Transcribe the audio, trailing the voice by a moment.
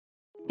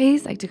Hey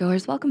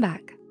Psych2Goers, welcome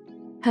back.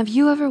 Have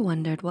you ever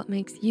wondered what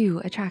makes you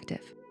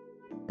attractive?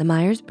 The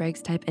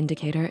Myers-Briggs Type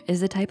Indicator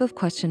is a type of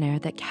questionnaire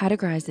that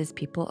categorizes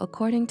people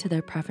according to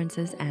their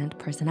preferences and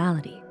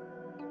personality.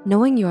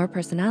 Knowing your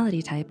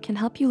personality type can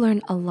help you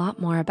learn a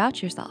lot more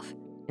about yourself,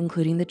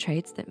 including the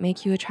traits that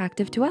make you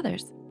attractive to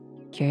others.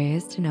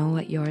 Curious to know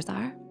what yours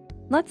are?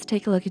 Let's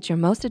take a look at your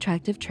most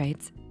attractive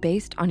traits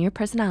based on your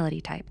personality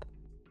type.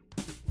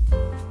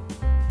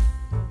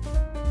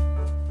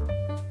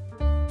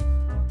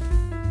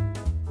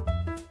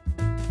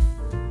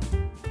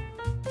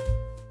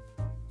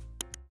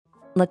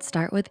 Let's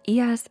start with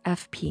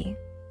ESFP.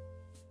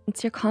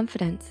 It's your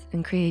confidence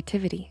and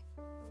creativity.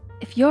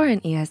 If you're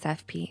an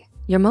ESFP,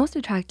 your most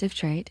attractive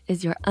trait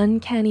is your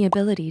uncanny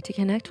ability to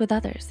connect with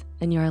others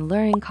and your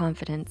alluring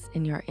confidence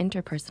in your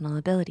interpersonal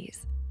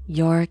abilities.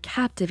 Your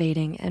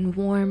captivating and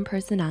warm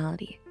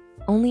personality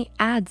only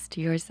adds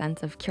to your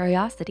sense of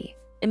curiosity,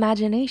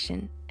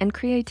 imagination, and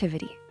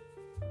creativity.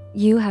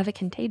 You have a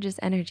contagious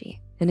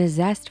energy and a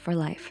zest for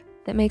life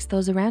that makes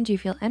those around you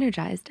feel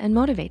energized and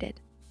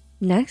motivated.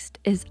 Next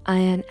is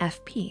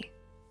INFP,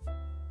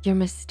 your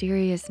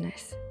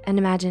mysteriousness and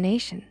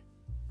imagination.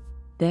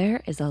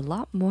 There is a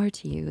lot more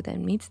to you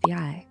than meets the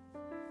eye.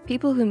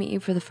 People who meet you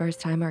for the first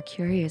time are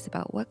curious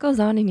about what goes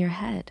on in your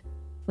head,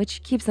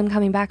 which keeps them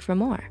coming back for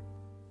more.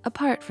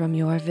 Apart from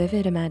your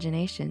vivid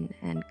imagination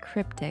and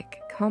cryptic,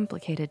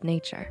 complicated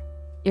nature,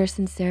 your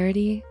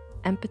sincerity,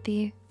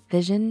 empathy,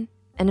 vision,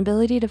 and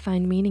ability to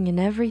find meaning in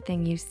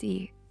everything you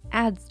see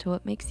adds to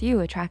what makes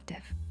you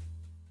attractive.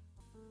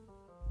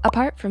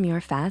 Apart from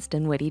your fast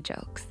and witty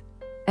jokes,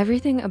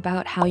 everything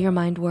about how your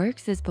mind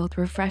works is both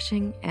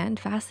refreshing and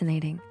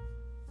fascinating.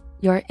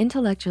 Your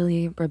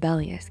intellectually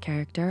rebellious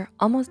character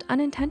almost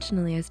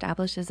unintentionally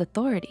establishes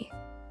authority,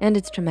 and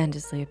it's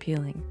tremendously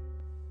appealing.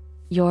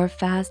 Your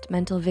fast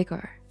mental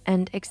vigor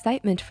and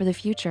excitement for the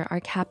future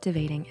are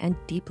captivating and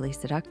deeply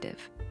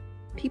seductive.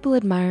 People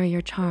admire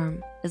your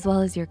charm, as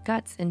well as your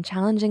guts in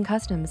challenging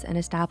customs and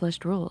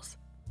established rules.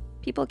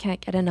 People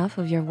can't get enough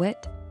of your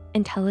wit,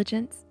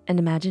 intelligence, and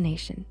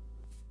imagination.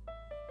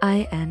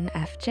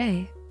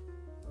 INFJ,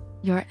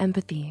 your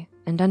empathy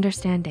and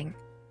understanding.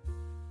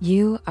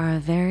 You are a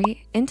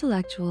very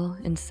intellectual,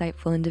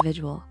 insightful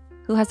individual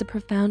who has a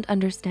profound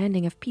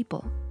understanding of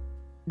people.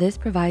 This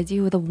provides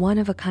you with a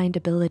one-of-a-kind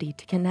ability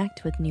to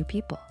connect with new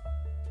people.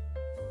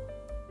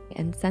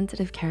 And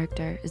sensitive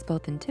character is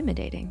both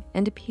intimidating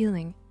and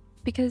appealing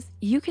because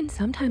you can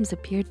sometimes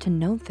appear to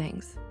know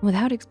things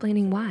without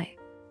explaining why.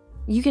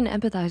 You can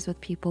empathize with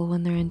people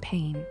when they're in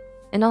pain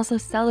and also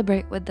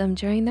celebrate with them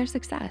during their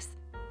success.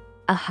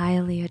 A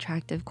highly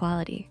attractive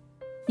quality.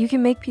 You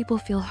can make people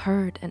feel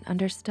heard and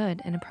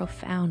understood in a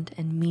profound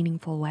and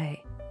meaningful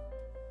way.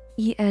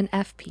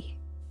 ENFP,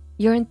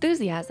 your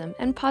enthusiasm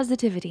and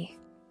positivity.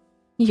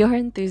 Your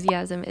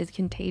enthusiasm is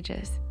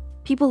contagious.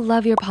 People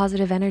love your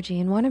positive energy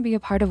and want to be a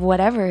part of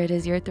whatever it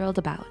is you're thrilled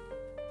about.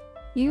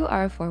 You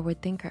are a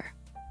forward thinker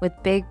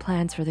with big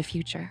plans for the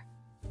future.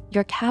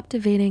 Your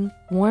captivating,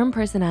 warm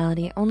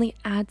personality only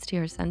adds to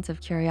your sense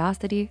of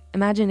curiosity,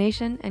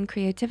 imagination, and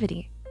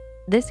creativity.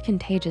 This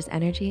contagious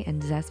energy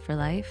and zest for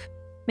life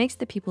makes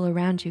the people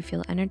around you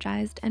feel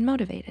energized and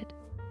motivated.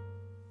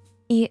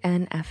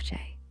 ENFJ,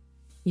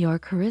 your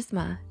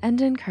charisma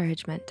and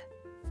encouragement.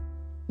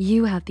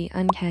 You have the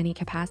uncanny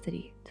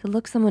capacity to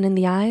look someone in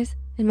the eyes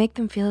and make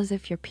them feel as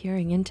if you're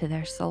peering into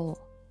their soul.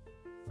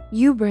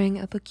 You bring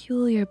a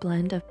peculiar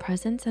blend of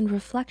presence and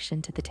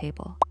reflection to the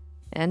table,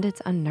 and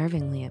it's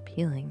unnervingly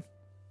appealing.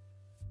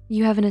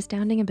 You have an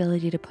astounding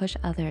ability to push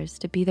others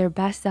to be their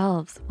best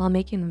selves while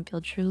making them feel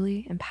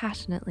truly and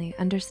passionately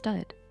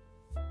understood.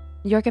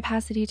 Your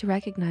capacity to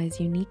recognize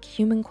unique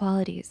human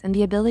qualities and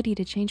the ability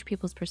to change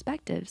people's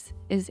perspectives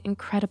is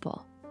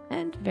incredible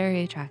and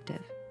very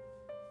attractive.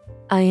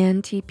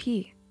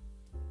 INTP,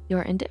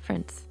 your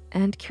indifference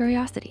and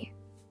curiosity.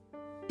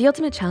 The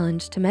ultimate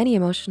challenge to many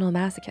emotional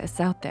masochists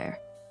out there.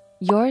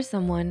 You're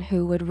someone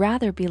who would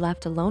rather be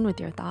left alone with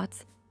your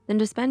thoughts than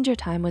to spend your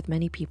time with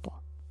many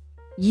people.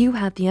 You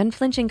have the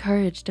unflinching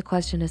courage to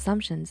question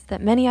assumptions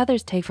that many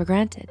others take for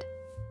granted.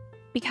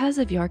 Because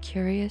of your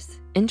curious,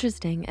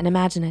 interesting, and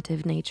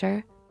imaginative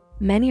nature,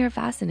 many are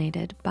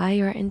fascinated by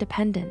your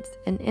independence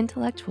and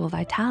intellectual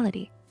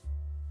vitality.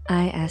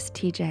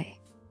 ISTJ,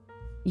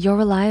 your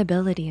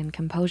reliability and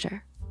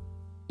composure.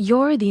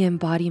 You're the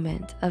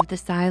embodiment of the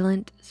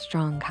silent,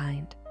 strong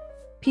kind.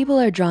 People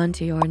are drawn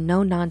to your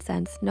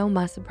no-nonsense,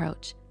 no-muss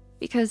approach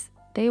because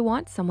they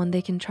want someone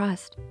they can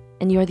trust,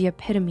 and you're the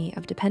epitome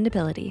of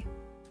dependability.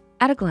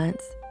 At a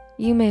glance,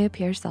 you may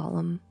appear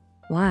solemn,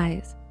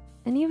 wise,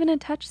 and even a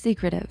touch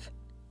secretive.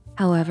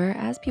 However,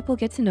 as people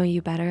get to know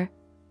you better,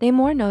 they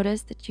more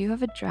notice that you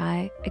have a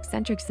dry,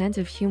 eccentric sense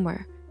of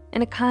humor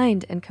and a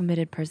kind and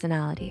committed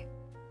personality.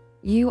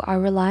 You are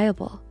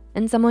reliable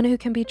and someone who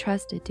can be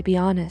trusted to be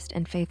honest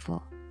and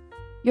faithful.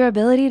 Your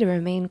ability to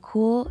remain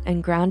cool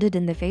and grounded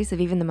in the face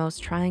of even the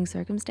most trying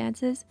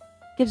circumstances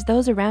gives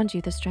those around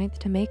you the strength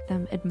to make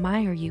them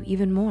admire you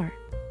even more.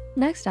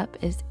 Next up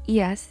is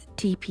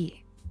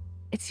ESTP,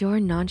 It's your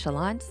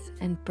nonchalance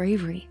and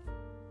bravery.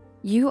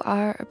 You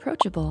are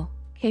approachable,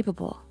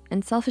 capable,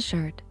 and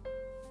self-assured,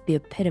 the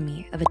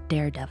epitome of a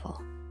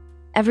daredevil.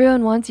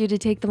 Everyone wants you to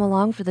take them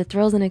along for the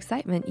thrills and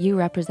excitement you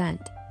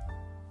represent.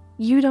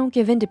 You don't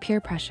give in to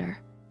peer pressure,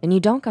 and you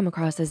don't come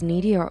across as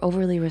needy or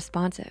overly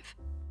responsive.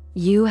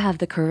 You have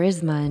the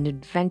charisma and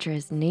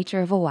adventurous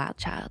nature of a wild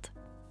child,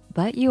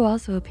 but you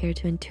also appear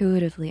to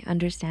intuitively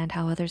understand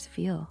how others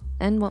feel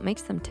and what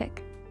makes them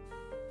tick.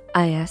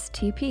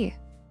 ISTP,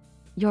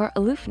 your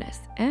aloofness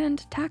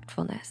and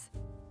tactfulness.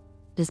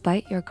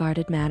 Despite your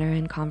guarded manner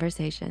and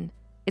conversation,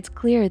 it's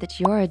clear that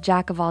you're a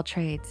jack of all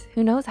trades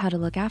who knows how to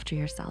look after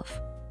yourself.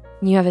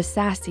 You have a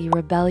sassy,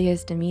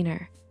 rebellious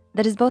demeanor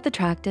that is both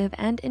attractive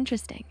and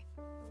interesting.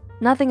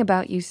 Nothing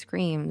about you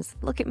screams,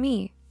 "Look at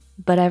me,"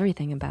 but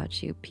everything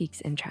about you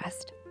piques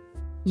interest.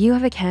 You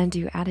have a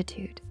can-do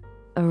attitude,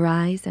 a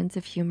wry sense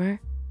of humor,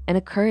 and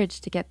a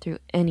courage to get through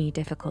any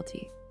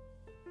difficulty.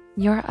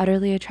 You're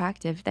utterly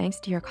attractive thanks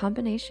to your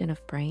combination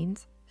of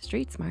brains,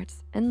 street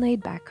smarts, and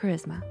laid-back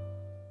charisma.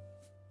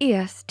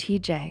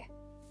 ESTJ,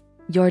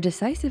 your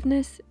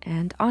decisiveness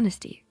and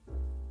honesty.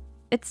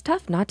 It's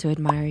tough not to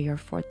admire your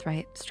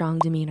forthright, strong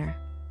demeanor.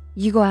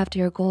 You go after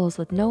your goals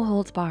with no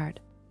holds barred,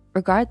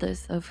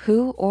 regardless of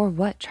who or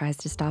what tries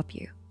to stop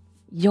you.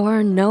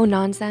 Your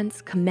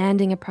no-nonsense,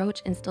 commanding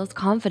approach instills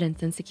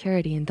confidence and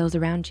security in those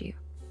around you.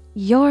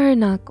 You're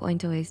not going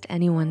to waste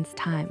anyone's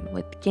time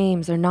with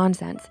games or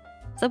nonsense,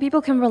 so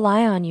people can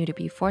rely on you to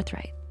be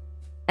forthright,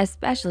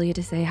 especially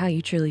to say how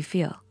you truly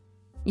feel.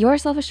 Your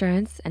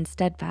self-assurance and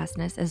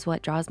steadfastness is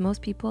what draws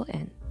most people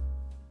in.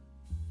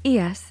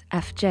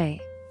 ESFJ,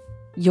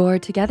 your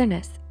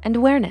togetherness and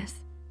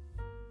awareness.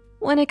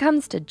 When it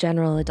comes to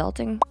general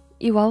adulting,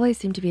 you always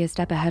seem to be a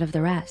step ahead of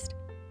the rest.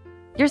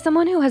 You're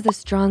someone who has a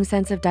strong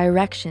sense of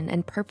direction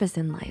and purpose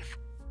in life,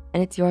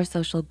 and it's your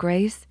social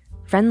grace,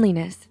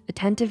 friendliness,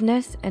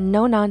 attentiveness, and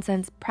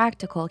no-nonsense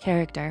practical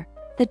character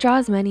that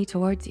draws many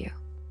towards you.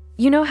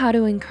 You know how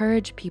to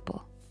encourage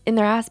people in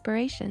their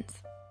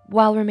aspirations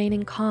while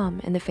remaining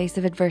calm in the face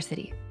of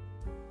adversity.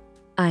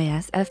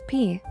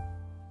 ISFP,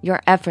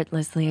 you're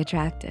effortlessly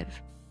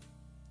attractive.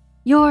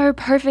 Your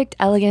perfect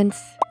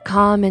elegance,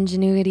 calm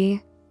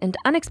ingenuity, and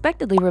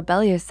unexpectedly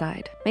rebellious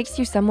side makes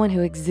you someone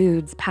who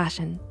exudes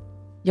passion.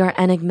 You're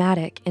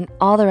enigmatic in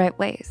all the right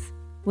ways,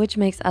 which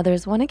makes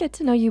others wanna get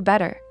to know you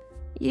better.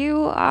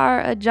 You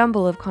are a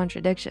jumble of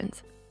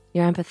contradictions.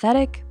 You're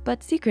empathetic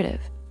but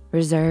secretive,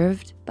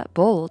 reserved but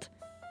bold,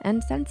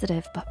 and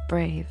sensitive but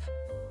brave.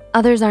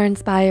 Others are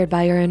inspired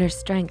by your inner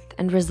strength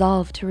and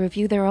resolve to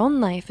review their own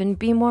life and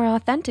be more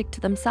authentic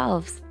to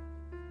themselves.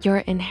 Your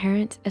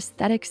inherent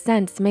aesthetic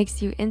sense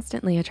makes you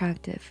instantly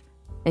attractive,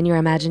 and your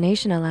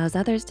imagination allows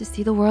others to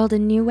see the world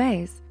in new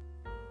ways.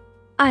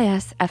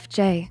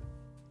 ISFJ,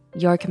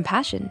 your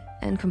compassion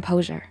and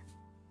composure.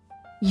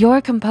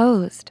 You're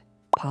composed,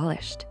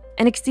 polished,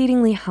 and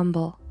exceedingly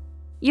humble.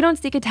 You don't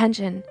seek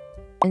attention.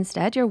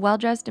 Instead, your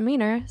well-dressed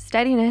demeanor,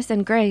 steadiness,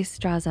 and grace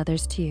draws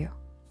others to you.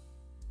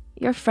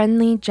 Your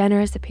friendly,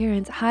 generous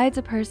appearance hides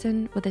a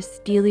person with a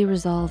steely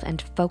resolve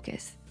and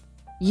focus.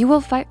 You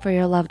will fight for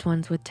your loved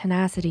ones with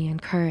tenacity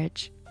and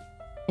courage,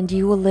 and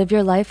you will live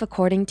your life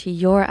according to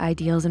your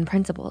ideals and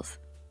principles.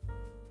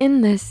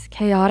 In this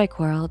chaotic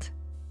world,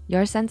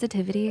 your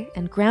sensitivity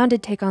and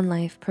grounded take on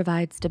life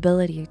provide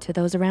stability to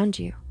those around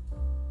you.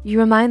 You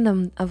remind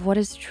them of what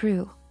is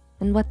true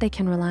and what they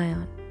can rely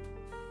on.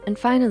 And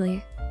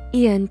finally,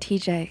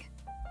 ENTJ,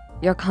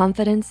 your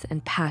confidence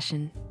and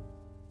passion.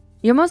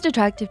 Your most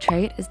attractive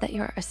trait is that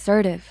you're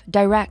assertive,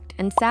 direct,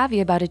 and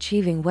savvy about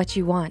achieving what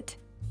you want.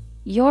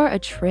 You're a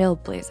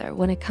trailblazer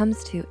when it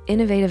comes to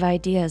innovative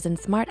ideas and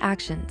smart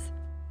actions.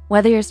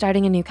 Whether you're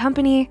starting a new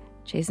company,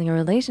 chasing a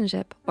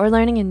relationship, or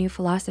learning a new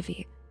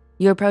philosophy,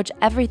 you approach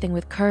everything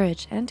with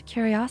courage and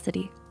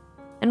curiosity.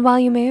 And while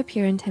you may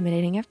appear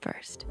intimidating at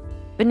first,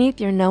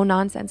 beneath your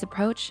no-nonsense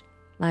approach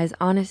lies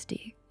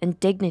honesty and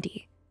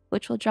dignity,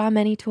 which will draw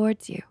many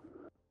towards you.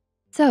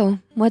 So,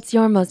 what's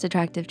your most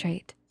attractive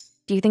trait?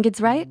 Do you think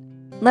it's right?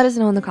 Let us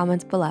know in the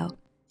comments below.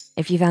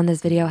 If you found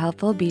this video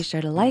helpful, be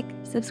sure to like,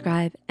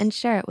 subscribe, and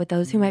share it with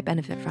those who might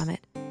benefit from it.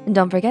 And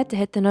don't forget to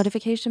hit the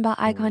notification bell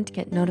icon to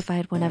get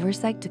notified whenever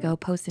Psych2Go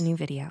posts a new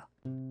video.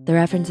 The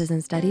references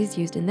and studies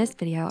used in this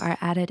video are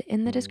added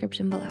in the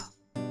description below.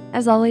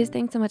 As always,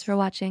 thanks so much for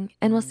watching,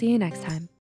 and we'll see you next time.